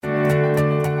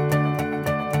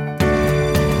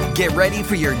Get ready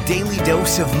for your daily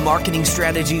dose of marketing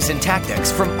strategies and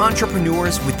tactics from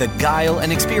entrepreneurs with the guile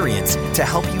and experience to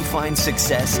help you find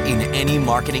success in any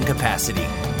marketing capacity.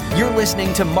 You're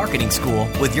listening to Marketing School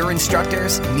with your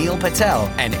instructors, Neil Patel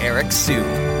and Eric Su.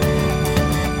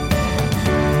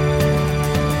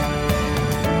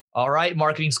 All right,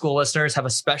 Marketing School listeners, have a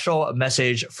special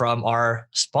message from our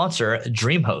sponsor,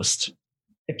 DreamHost.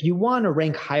 If you want to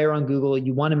rank higher on Google,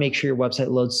 you want to make sure your website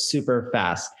loads super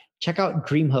fast. Check out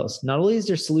DreamHost. Not only is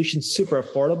their solution super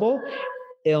affordable,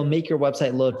 it'll make your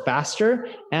website load faster,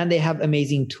 and they have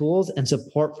amazing tools and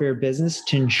support for your business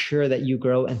to ensure that you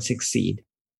grow and succeed.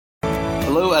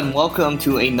 Hello and welcome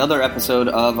to another episode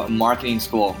of Marketing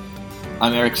School.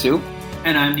 I'm Eric Su.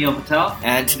 And I'm Neil Patel.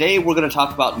 And today we're going to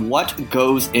talk about what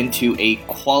goes into a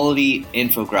quality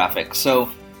infographic. So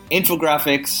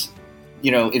infographics,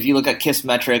 if you look at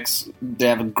Kissmetrics, they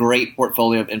have a great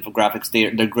portfolio of infographics.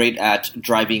 They're great at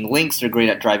driving links. They're great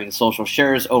at driving social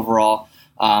shares overall.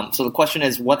 So the question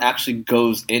is, what actually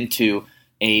goes into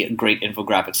a great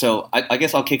infographic? So I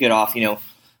guess I'll kick it off.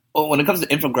 When it comes to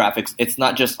infographics, it's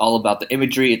not just all about the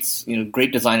imagery. It's,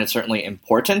 great design is certainly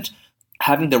important.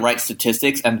 Having the right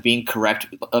statistics and being correct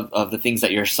of the things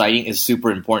that you're citing is super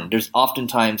important. There's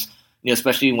oftentimes,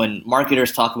 especially when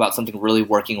marketers talk about something really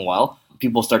working well,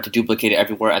 people start to duplicate it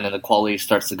everywhere, and then the quality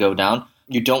starts to go down.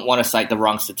 You don't want to cite the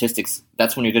wrong statistics.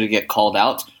 That's when you're going to get called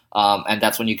out, and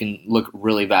that's when you can look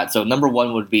really bad. So number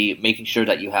one would be making sure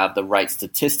that you have the right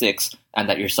statistics and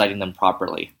that you're citing them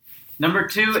properly. Number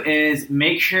two is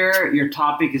make sure your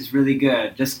topic is really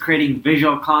good. Just creating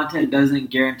visual content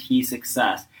doesn't guarantee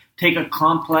success. Take a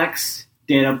complex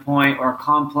data point or a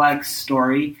complex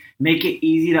story, make it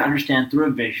easy to understand through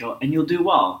a visual, and you'll do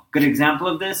well. Good example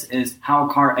of this is how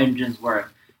car engines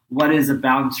work. What is a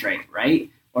bounce rate, right?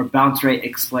 Or bounce rate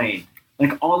explained.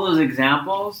 Like all those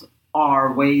examples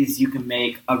are ways you can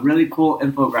make a really cool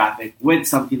infographic with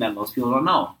something that most people don't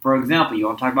know. For example, you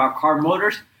want to talk about car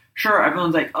motors? Sure,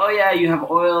 everyone's like, oh yeah, you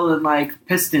have oil and like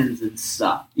pistons and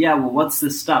stuff. Yeah, well, what's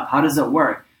this stuff? How does it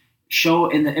work? Show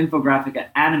in the infographic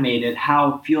animated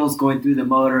how fuel's going through the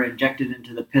motor, injected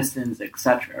into the pistons,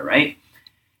 etc., right?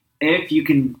 If you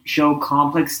can show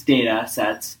complex data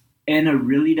sets in a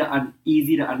really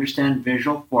easy to understand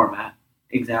visual format,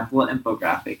 example, an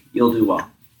infographic, you'll do well.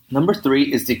 Number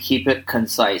three is to keep it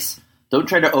concise. Don't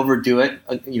try to overdo it,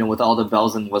 with all the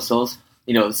bells and whistles.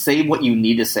 Say what you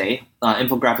need to say.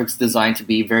 Infographics designed to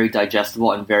be very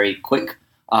digestible and very quick.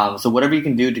 So whatever you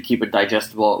can do to keep it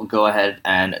digestible, go ahead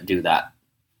and do that.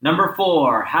 Number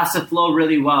four, has to flow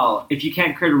really well. If you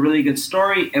can't create a really good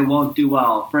story, it won't do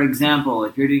well. For example,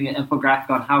 if you're doing an infographic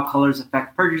on how colors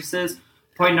affect purchases,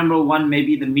 point number one may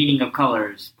be the meaning of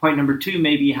colors. Point number two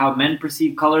may be how men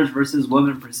perceive colors versus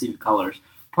women perceive colors.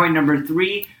 Point number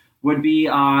three would be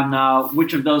on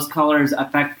which of those colors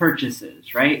affect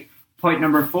purchases, right? Point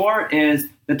number four is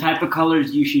the type of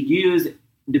colors you should use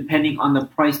depending on the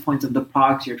price points of the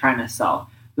products you're trying to sell.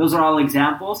 Those are all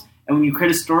examples. And when you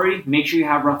create a story, make sure you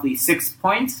have roughly 6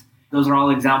 points. Those are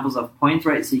all examples of points,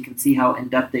 right? So you can see how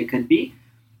in-depth they could be.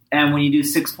 And when you do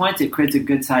 6 points, it creates a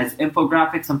good-sized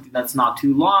infographic, something that's not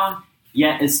too long,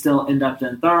 yet is still in-depth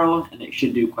and thorough, and it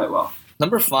should do quite well.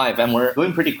 Number five, and we're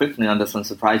going pretty quickly on this one,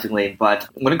 surprisingly, but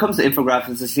when it comes to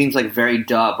infographics, it seems like very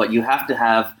duh, but you have to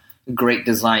have great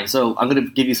design. So I'm going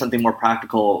to give you something more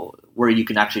practical where you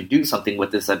can actually do something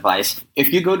with this advice.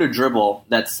 If you go to Dribbble,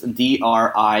 that's DRIBBBLE.com,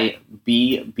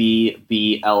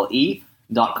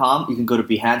 you can go to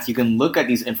Behance, you can look at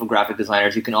these infographic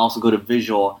designers. You can also go to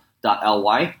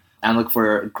visual.ly and look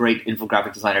for great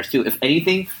infographic designers too. If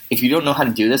anything, if you don't know how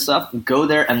to do this stuff, go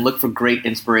there and look for great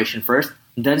inspiration first,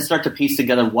 then start to piece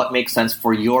together what makes sense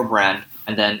for your brand,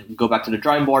 and then go back to the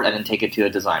drawing board and then take it to a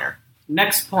designer.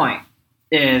 Next point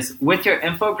is with your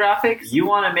infographics, you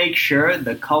want to make sure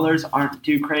the colors aren't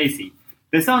too crazy.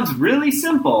 This sounds really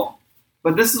simple,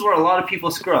 but this is where a lot of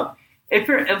people screw up. If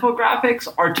your infographics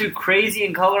are too crazy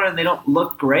in color and they don't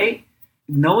look great,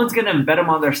 no one's going to embed them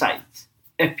on their sites.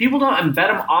 If people don't embed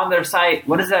them on their site,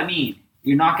 what does that mean?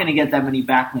 You're not going to get that many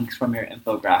backlinks from your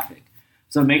infographic.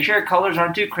 So make sure your colors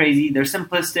aren't too crazy. They're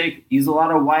simplistic. Use a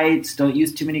lot of whites. Don't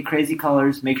use too many crazy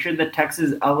colors. Make sure the text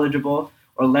is eligible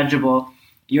or legible.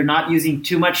 You're not using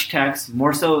too much text,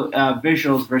 more so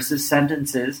visuals versus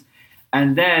sentences.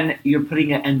 And then you're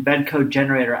putting an embed code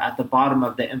generator at the bottom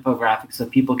of the infographic so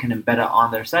people can embed it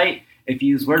on their site. If you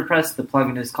use WordPress, the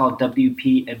plugin is called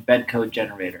WP Embed Code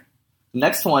Generator.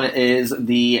 Next one is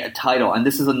the title, and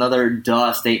this is another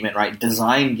duh statement, right?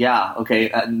 Design, yeah,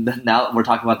 okay. Now we're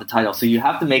talking about the title, so you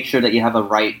have to make sure that you have the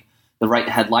right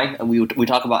headline. And we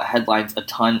talk about headlines a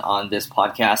ton on this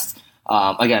podcast.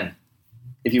 Again,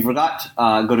 If you forgot,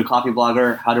 go to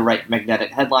Copyblogger, how to write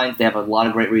magnetic headlines. They have a lot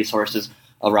of great resources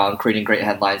around creating great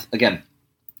headlines. Again,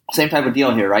 same type of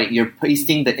deal here, right? You're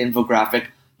pasting the infographic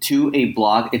to a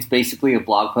blog. It's basically a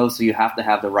blog post, so you have to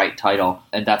have the right title,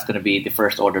 and that's going to be the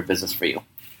first order of business for you.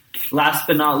 Last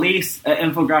but not least,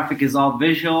 an infographic is all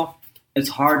visual. It's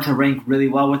hard to rank really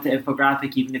well with the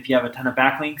infographic, even if you have a ton of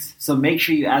backlinks. So make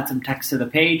sure you add some text to the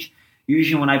page.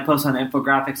 Usually when I post on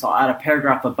infographics, I'll add a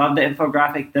paragraph above the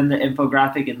infographic, then the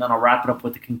infographic, and then I'll wrap it up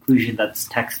with the conclusion that's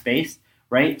text-based,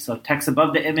 right? So text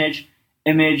above the image,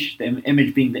 the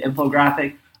image being the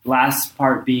infographic, last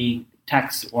part being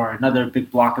text or another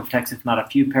big block of text, if not a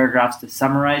few paragraphs to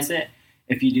summarize it.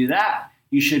 If you do that,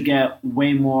 you should get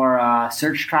way more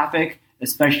search traffic,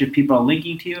 especially if people are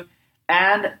linking to you.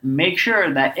 And make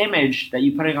sure that image that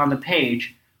you're putting on the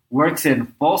page works in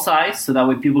full size so that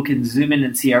way people can zoom in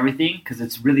and see everything, because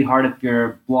it's really hard if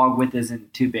your blog width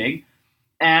isn't too big.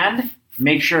 And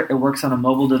make sure it works on a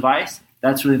mobile device.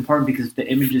 That's really important because if the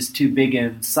image is too big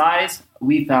in size,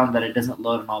 we found that it doesn't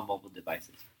load on all mobile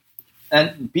devices.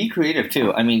 And be creative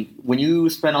too. I mean, when you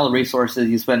spend all the resources,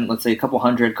 you spend, let's say, couple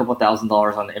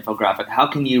 $1,000 on the infographic, how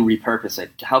can you repurpose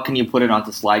it? How can you put it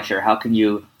onto SlideShare? How can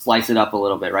you slice it up a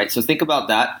little bit, right? So think about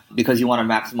that, because you want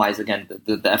to maximize, again,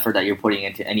 the effort that you're putting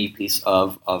into any piece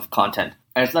of content.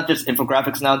 And it's not just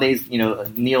infographics nowadays. You know,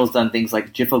 Neil's done things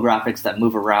like gifographics that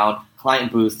move around,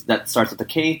 client booths that starts with a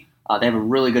K. They have a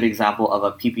really good example of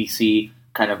a PPC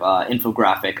kind of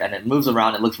infographic, and it moves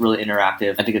around. It looks really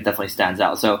interactive. I think it definitely stands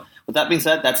out. So with that being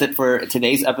said, that's it for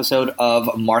today's episode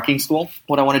of Marketing School.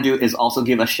 What I want to do is also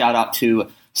give a shout out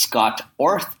to Scott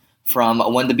Orth from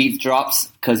When the Beat Drops,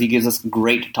 because he gives us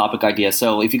great topic ideas.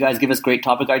 So if you guys give us great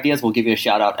topic ideas, we'll give you a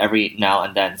shout out every now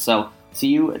and then. So see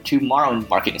you tomorrow in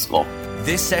Marketing School.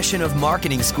 This session of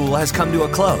Marketing School has come to a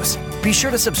close. Be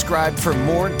sure to subscribe for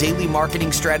more daily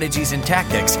marketing strategies and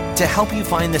tactics to help you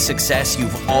find the success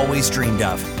you've always dreamed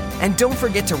of. And don't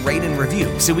forget to rate and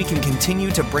review so we can continue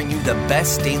to bring you the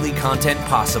best daily content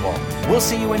possible. We'll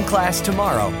see you in class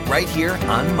tomorrow, right here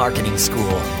on Marketing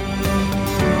School.